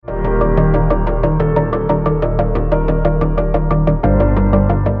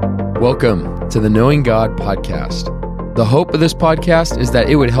Welcome to the Knowing God podcast. The hope of this podcast is that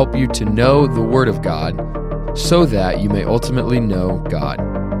it would help you to know the Word of God so that you may ultimately know God.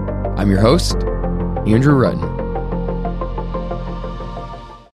 I'm your host, Andrew Rutten.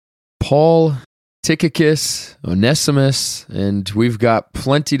 Paul, Tychicus, Onesimus, and we've got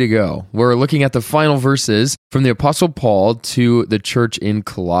plenty to go. We're looking at the final verses from the Apostle Paul to the church in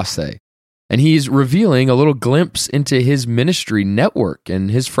Colossae. And he's revealing a little glimpse into his ministry network and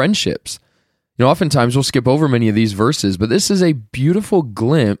his friendships. You know, oftentimes we'll skip over many of these verses, but this is a beautiful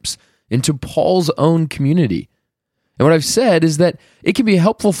glimpse into Paul's own community. And what I've said is that it can be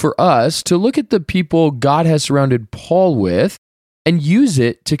helpful for us to look at the people God has surrounded Paul with and use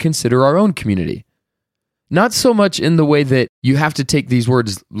it to consider our own community. Not so much in the way that you have to take these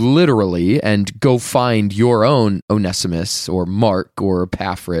words literally and go find your own Onesimus or Mark or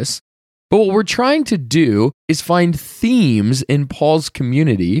Epaphras. But what we're trying to do is find themes in Paul's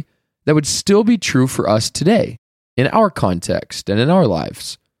community that would still be true for us today, in our context and in our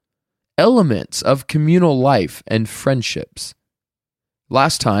lives. Elements of communal life and friendships.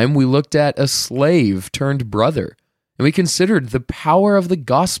 Last time, we looked at a slave turned brother, and we considered the power of the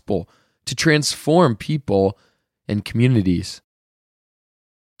gospel to transform people and communities.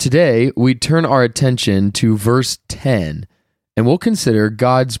 Today, we turn our attention to verse 10, and we'll consider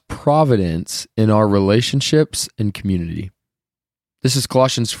God's providence in our relationships and community. This is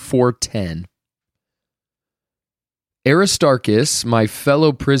Colossians 4:10. Aristarchus, my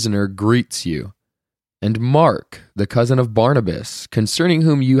fellow prisoner, greets you, and Mark, the cousin of Barnabas, concerning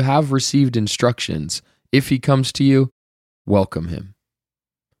whom you have received instructions. If he comes to you, welcome him.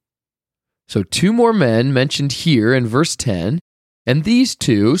 So 2 more men mentioned here in verse 10, and these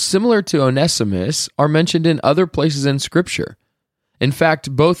 2, similar to Onesimus, are mentioned in other places in Scripture. In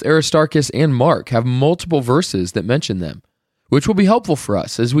fact, both Aristarchus and Mark have multiple verses that mention them, which will be helpful for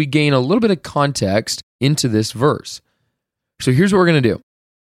us as we gain a little bit of context into this verse. So here's what we're going to do.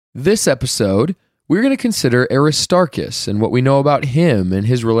 This episode, we're going to consider Aristarchus and what we know about him and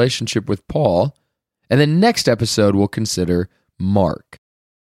his relationship with Paul, and then next episode we'll consider Mark.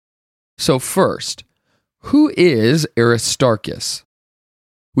 So first, who is Aristarchus?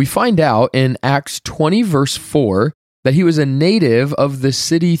 We find out in Acts 20 verse 4 that he was a native of the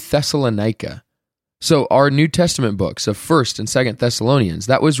city Thessalonica. So our New Testament books of 1st and 2nd Thessalonians,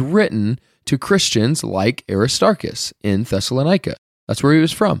 that was written to Christians like Aristarchus in Thessalonica. That's where he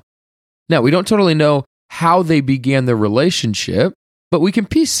was from. Now, we don't totally know how they began their relationship, but we can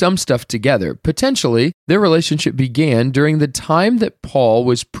piece some stuff together. Potentially, their relationship began during the time that Paul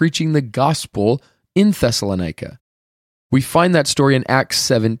was preaching the gospel in Thessalonica. We find that story in Acts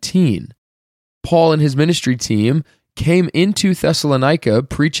 17. Paul and his ministry team came into Thessalonica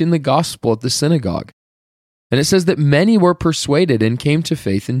preaching the gospel at the synagogue. And it says that many were persuaded and came to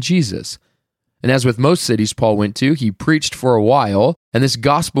faith in Jesus. And as with most cities Paul went to, he preached for a while, and this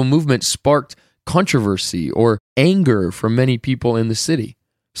gospel movement sparked controversy or anger from many people in the city.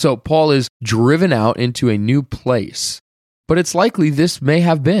 So Paul is driven out into a new place. But it's likely this may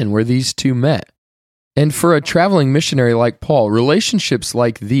have been where these 2 met. And for a traveling missionary like Paul, relationships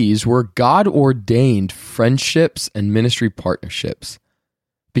like these were God-ordained friendships and ministry partnerships.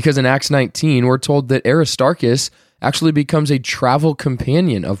 Because in Acts 19, we're told that Aristarchus actually becomes a travel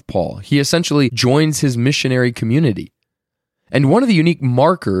companion of Paul. He essentially joins his missionary community. And one of the unique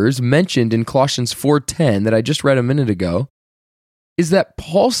markers mentioned in Colossians 4:10 that I just read a minute ago is that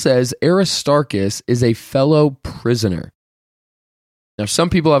Paul says Aristarchus is a fellow prisoner. Now,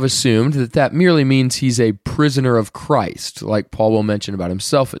 some people have assumed that that merely means he's a prisoner of Christ, like Paul will mention about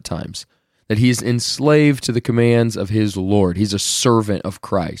himself at times, that he's enslaved to the commands of his Lord. He's a servant of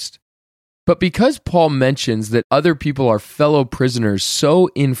Christ. But because Paul mentions that other people are fellow prisoners so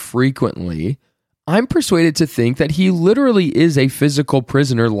infrequently, I'm persuaded to think that he literally is a physical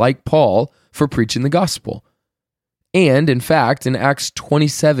prisoner like Paul for preaching the gospel. And in fact, in Acts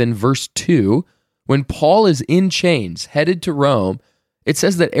 27 verse 2, when Paul is in chains, headed to Rome, it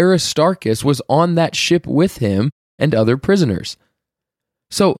says that Aristarchus was on that ship with him and other prisoners.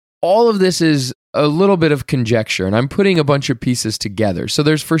 So all of this is a little bit of conjecture, and I'm putting a bunch of pieces together, so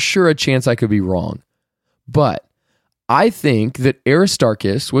there's for sure a chance I could be wrong. But I think that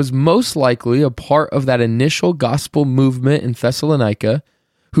Aristarchus was most likely a part of that initial gospel movement in Thessalonica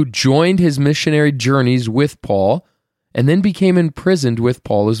who joined his missionary journeys with Paul and then became imprisoned with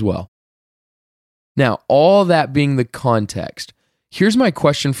Paul as well. Now, all that being the context, here's my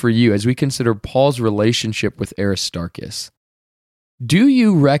question for you as we consider Paul's relationship with Aristarchus. Do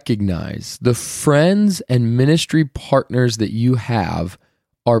you recognize the friends and ministry partners that you have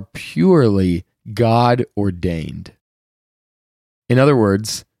are purely God-ordained? In other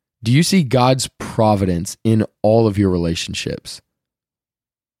words, Do you see God's providence in all of your relationships?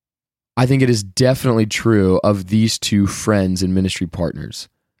 I think it is definitely true of these two friends and ministry partners.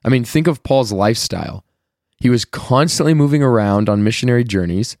 I mean, think of Paul's lifestyle. He was constantly moving around on missionary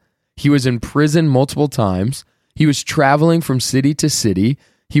journeys. He was in prison multiple times. He was traveling from city to city.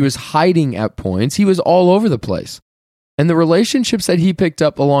 He was hiding at points. He was all over the place. And the relationships that he picked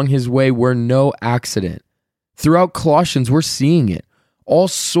up along his way were no accident. Throughout Colossians, we're seeing it. All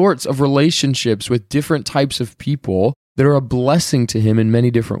sorts of relationships with different types of people that are a blessing to him in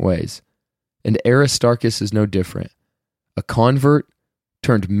many different ways. And Aristarchus is no different. A convert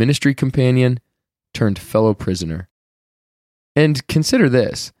turned ministry companion turned fellow prisoner. And consider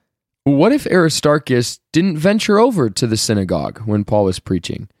this. What if Aristarchus didn't venture over to the synagogue when Paul was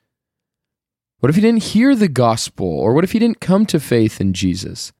preaching? What if he didn't hear the gospel? Or what if he didn't come to faith in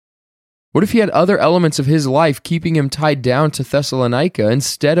Jesus? What if he had other elements of his life keeping him tied down to Thessalonica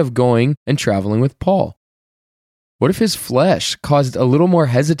instead of going and traveling with Paul? What if his flesh caused a little more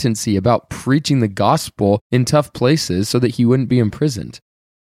hesitancy about preaching the gospel in tough places so that he wouldn't be imprisoned?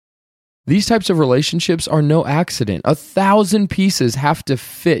 These types of relationships are no accident. 1,000 pieces have to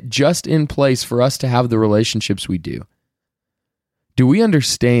fit just in place for us to have the relationships we do. Do we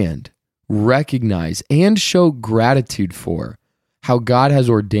understand, recognize, and show gratitude for how God has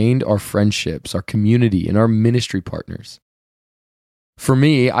ordained our friendships, our community, and our ministry partners? For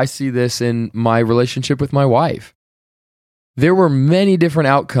me, I see this in my relationship with my wife. There were many different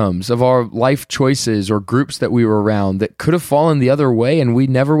outcomes of our life choices or groups that we were around that could have fallen the other way and we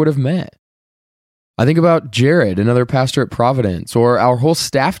never would have met. I think about Jared, another pastor at Providence, or our whole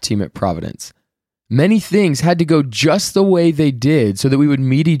staff team at Providence. Many things had to go just the way they did so that we would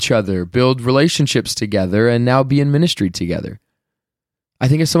meet each other, build relationships together, and now be in ministry together. I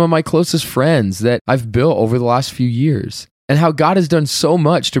think of some of my closest friends that I've built over the last few years and how God has done so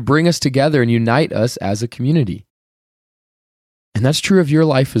much to bring us together and unite us as a community. And that's true of your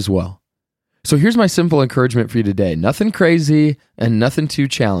life as well. So here's my simple encouragement for you today. Nothing crazy and nothing too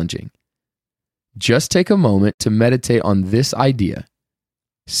challenging. Just take a moment to meditate on this idea.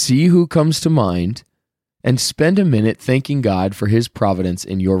 See who comes to mind and spend a minute thanking God for his providence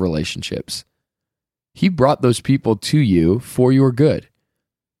in your relationships. He brought those people to you for your good.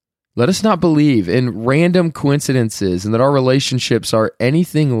 Let us not believe in random coincidences and that our relationships are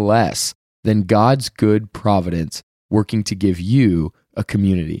anything less than God's good providence working to give you a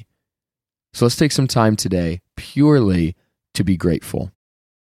community. So let's take some time today purely to be grateful.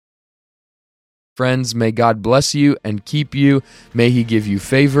 Friends, may God bless you and keep you. May he give you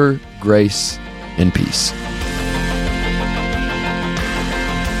favor, grace, and peace.